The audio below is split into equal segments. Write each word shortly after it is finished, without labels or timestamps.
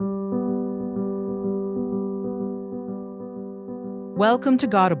Welcome to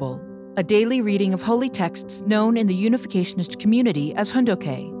Godable, a daily reading of holy texts known in the Unificationist community as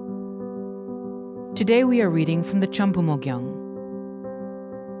Hundoke. Today we are reading from the Chambumo Gyeong.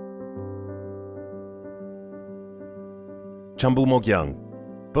 Chambumo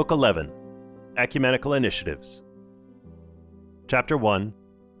Gyeong, Book 11, Ecumenical Initiatives. Chapter 1,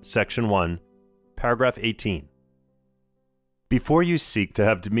 Section 1, Paragraph 18. Before you seek to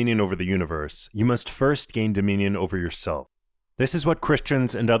have dominion over the universe, you must first gain dominion over yourself. This is what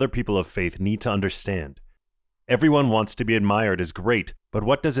Christians and other people of faith need to understand. Everyone wants to be admired as great, but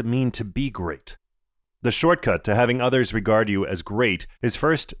what does it mean to be great? The shortcut to having others regard you as great is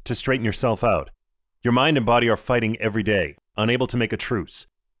first to straighten yourself out. Your mind and body are fighting every day, unable to make a truce.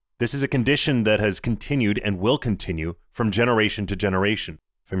 This is a condition that has continued and will continue from generation to generation,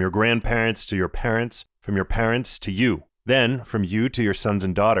 from your grandparents to your parents, from your parents to you, then from you to your sons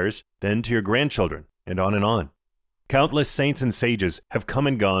and daughters, then to your grandchildren, and on and on. Countless saints and sages have come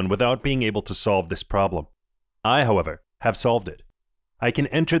and gone without being able to solve this problem. I, however, have solved it. I can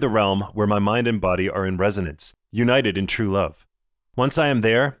enter the realm where my mind and body are in resonance, united in true love. Once I am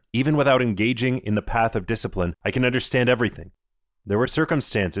there, even without engaging in the path of discipline, I can understand everything. There were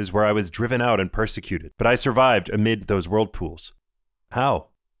circumstances where I was driven out and persecuted, but I survived amid those whirlpools. How?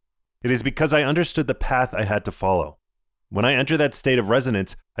 It is because I understood the path I had to follow. When I enter that state of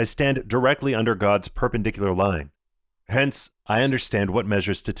resonance, I stand directly under God's perpendicular line. Hence, I understand what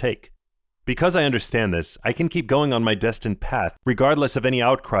measures to take. Because I understand this, I can keep going on my destined path, regardless of any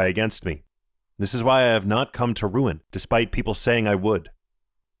outcry against me. This is why I have not come to ruin, despite people saying I would.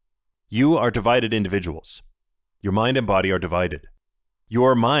 You are divided individuals. Your mind and body are divided.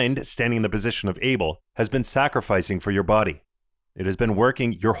 Your mind, standing in the position of Abel, has been sacrificing for your body. It has been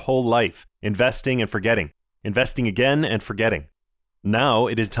working your whole life, investing and forgetting, investing again and forgetting. Now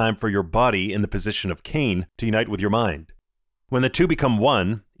it is time for your body in the position of Cain to unite with your mind. When the two become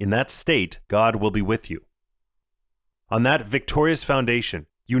one, in that state, God will be with you. On that victorious foundation,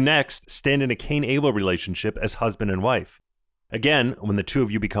 you next stand in a Cain-Abel relationship as husband and wife. Again, when the two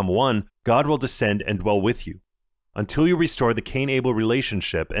of you become one, God will descend and dwell with you. Until you restore the Cain-Abel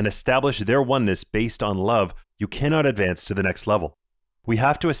relationship and establish their oneness based on love, you cannot advance to the next level. We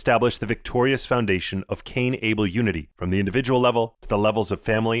have to establish the victorious foundation of Cain-Abel unity from the individual level to the levels of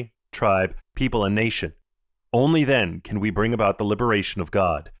family, tribe, people, and nation. Only then can we bring about the liberation of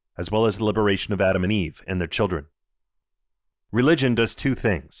God, as well as the liberation of Adam and Eve and their children. Religion does two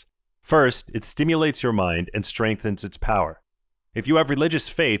things. First, it stimulates your mind and strengthens its power. If you have religious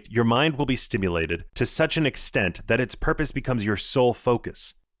faith, your mind will be stimulated to such an extent that its purpose becomes your sole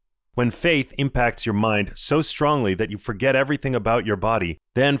focus. When faith impacts your mind so strongly that you forget everything about your body,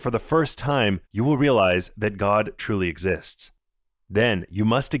 then for the first time, you will realize that God truly exists. Then you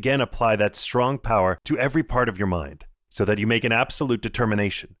must again apply that strong power to every part of your mind, so that you make an absolute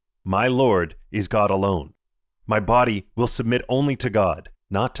determination. My Lord is God alone. My body will submit only to God,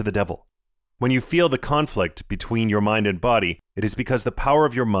 not to the devil. When you feel the conflict between your mind and body, it is because the power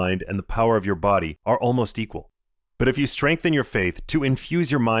of your mind and the power of your body are almost equal. But if you strengthen your faith to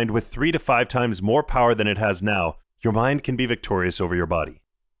infuse your mind with 3 to 5 times more power than it has now, your mind can be victorious over your body.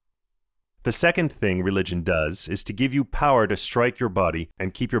 The second thing religion does is to give you power to strike your body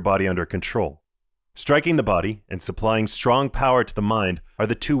and keep your body under control. Striking the body and supplying strong power to the mind are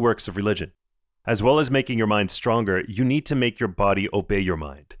the two works of religion. As well as making your mind stronger, you need to make your body obey your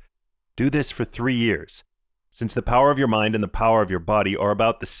mind. Do this for 3 years. Since the power of your mind and the power of your body are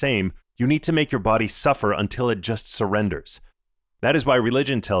about the same, you need to make your body suffer until it just surrenders. That is why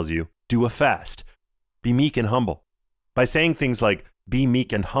religion tells you, do a fast. Be meek and humble. By saying things like, be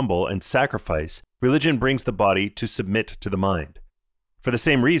meek and humble and sacrifice, religion brings the body to submit to the mind. For the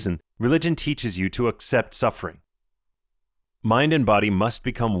same reason, religion teaches you to accept suffering. Mind and body must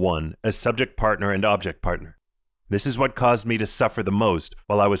become one as subject partner and object partner. This is what caused me to suffer the most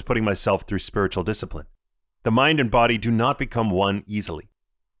while I was putting myself through spiritual discipline. The mind and body do not become one easily.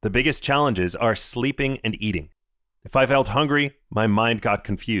 The biggest challenges are sleeping and eating. If I felt hungry, my mind got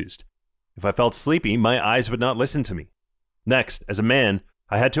confused. If I felt sleepy, my eyes would not listen to me. Next, as a man,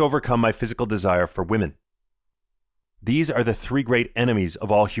 I had to overcome my physical desire for women. These are the 3 great enemies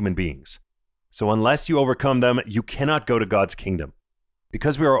of all human beings. So unless you overcome them, you cannot go to God's kingdom.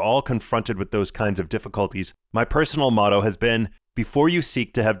 Because we are all confronted with those kinds of difficulties, my personal motto has been, before you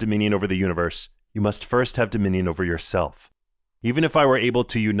seek to have dominion over the universe, you must first have dominion over yourself. Even if I were able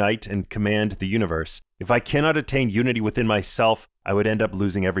to unite and command the universe, if I cannot attain unity within myself, I would end up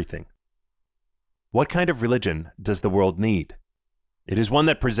losing everything. What kind of religion does the world need? It is one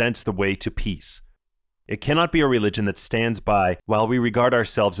that presents the way to peace. It cannot be a religion that stands by while we regard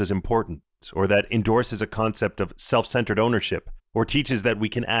ourselves as important, or that endorses a concept of self-centered ownership, or teaches that we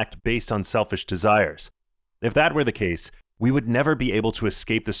can act based on selfish desires. If that were the case, we would never be able to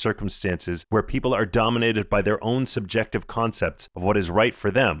escape the circumstances where people are dominated by their own subjective concepts of what is right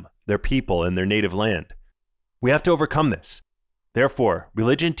for them, their people, and their native land. We have to overcome this. Therefore,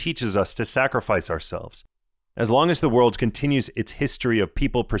 religion teaches us to sacrifice ourselves. As long as the world continues its history of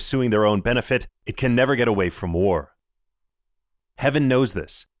people pursuing their own benefit, it can never get away from war. Heaven knows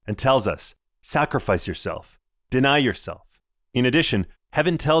this and tells us, sacrifice yourself, deny yourself. In addition,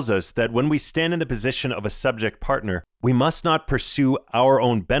 Heaven tells us that when we stand in the position of a subject partner, we must not pursue our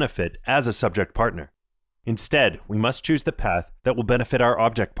own benefit as a subject partner. Instead, we must choose the path that will benefit our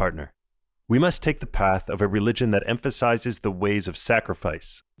object partner. We must take the path of a religion that emphasizes the ways of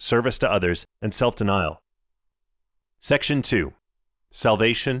sacrifice, service to others, and self-denial. Section 2.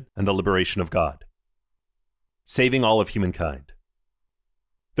 Salvation and the Liberation of God. Saving all of humankind.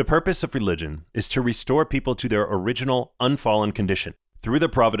 The purpose of religion is to restore people to their original, unfallen condition through the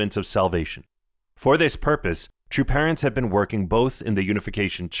providence of salvation. For this purpose, true parents have been working both in the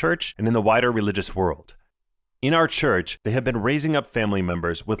Unification Church and in the wider religious world. In our church, they have been raising up family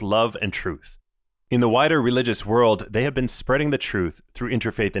members with love and truth. In the wider religious world, they have been spreading the truth through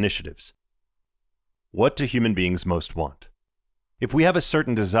interfaith initiatives. What do human beings most want? If we have a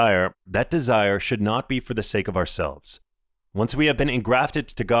certain desire, that desire should not be for the sake of ourselves. Once we have been engrafted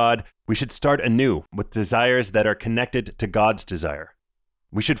to God, we should start anew with desires that are connected to God's desire.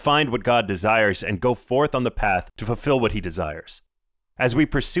 We should find what God desires and go forth on the path to fulfill what He desires. As we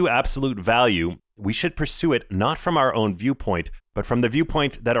pursue absolute value, we should pursue it not from our own viewpoint, but from the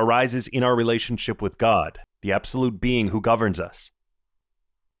viewpoint that arises in our relationship with God, the absolute being who governs us.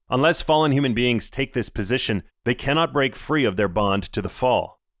 Unless fallen human beings take this position, they cannot break free of their bond to the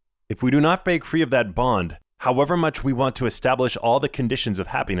fall. If we do not break free of that bond, however much we want to establish all the conditions of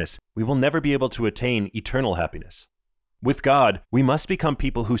happiness, we will never be able to attain eternal happiness. With God, we must become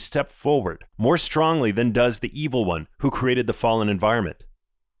people who step forward more strongly than does the evil one who created the fallen environment.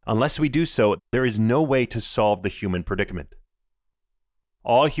 Unless we do so, there is no way to solve the human predicament.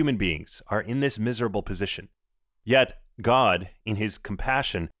 All human beings are in this miserable position. Yet, God, in His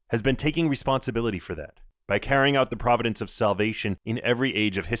compassion, has been taking responsibility for that by carrying out the providence of salvation in every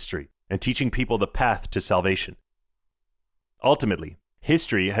age of history and teaching people the path to salvation. Ultimately,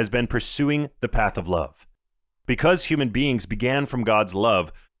 history has been pursuing the path of love. Because human beings began from God's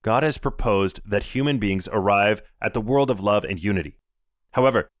love, God has proposed that human beings arrive at the world of love and unity.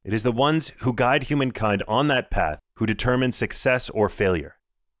 However, it is the ones who guide humankind on that path who determine success or failure.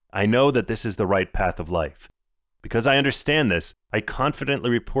 I know that this is the right path of life. Because I understand this, I confidently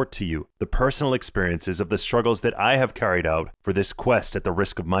report to you the personal experiences of the struggles that I have carried out for this quest at the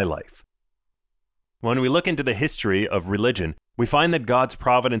risk of my life. When we look into the history of religion, we find that God's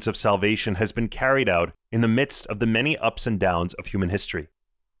providence of salvation has been carried out in the midst of the many ups and downs of human history.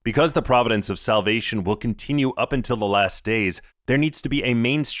 Because the providence of salvation will continue up until the last days, there needs to be a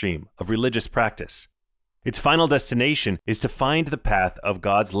mainstream of religious practice. Its final destination is to find the path of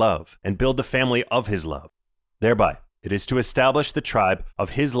God's love and build the family of His love. Thereby, it is to establish the tribe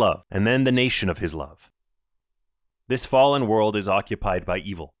of His love and then the nation of His love. This fallen world is occupied by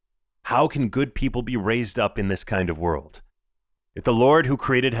evil. How can good people be raised up in this kind of world? If the Lord who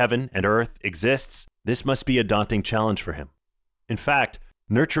created heaven and earth exists, this must be a daunting challenge for Him. In fact,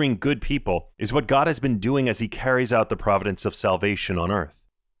 nurturing good people is what God has been doing as He carries out the providence of salvation on earth.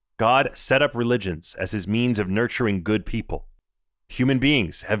 God set up religions as His means of nurturing good people. Human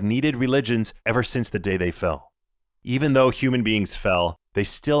beings have needed religions ever since the day they fell. Even though human beings fell, they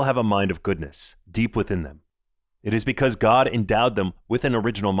still have a mind of goodness deep within them. It is because God endowed them with an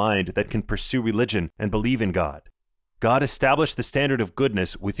original mind that can pursue religion and believe in God. God established the standard of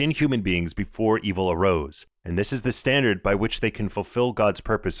goodness within human beings before evil arose, and this is the standard by which they can fulfill God's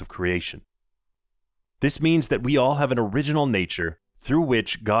purpose of creation. This means that we all have an original nature through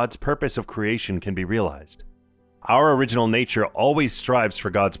which God's purpose of creation can be realized. Our original nature always strives for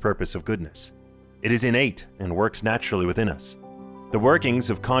God's purpose of goodness. It is innate and works naturally within us. The workings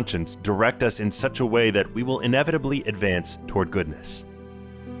of conscience direct us in such a way that we will inevitably advance toward goodness.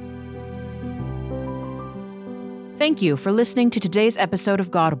 Thank you for listening to today's episode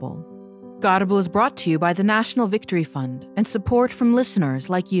of Godable. Godable is brought to you by the National Victory Fund and support from listeners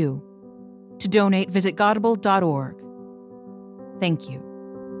like you. To donate, visit godable.org. Thank you.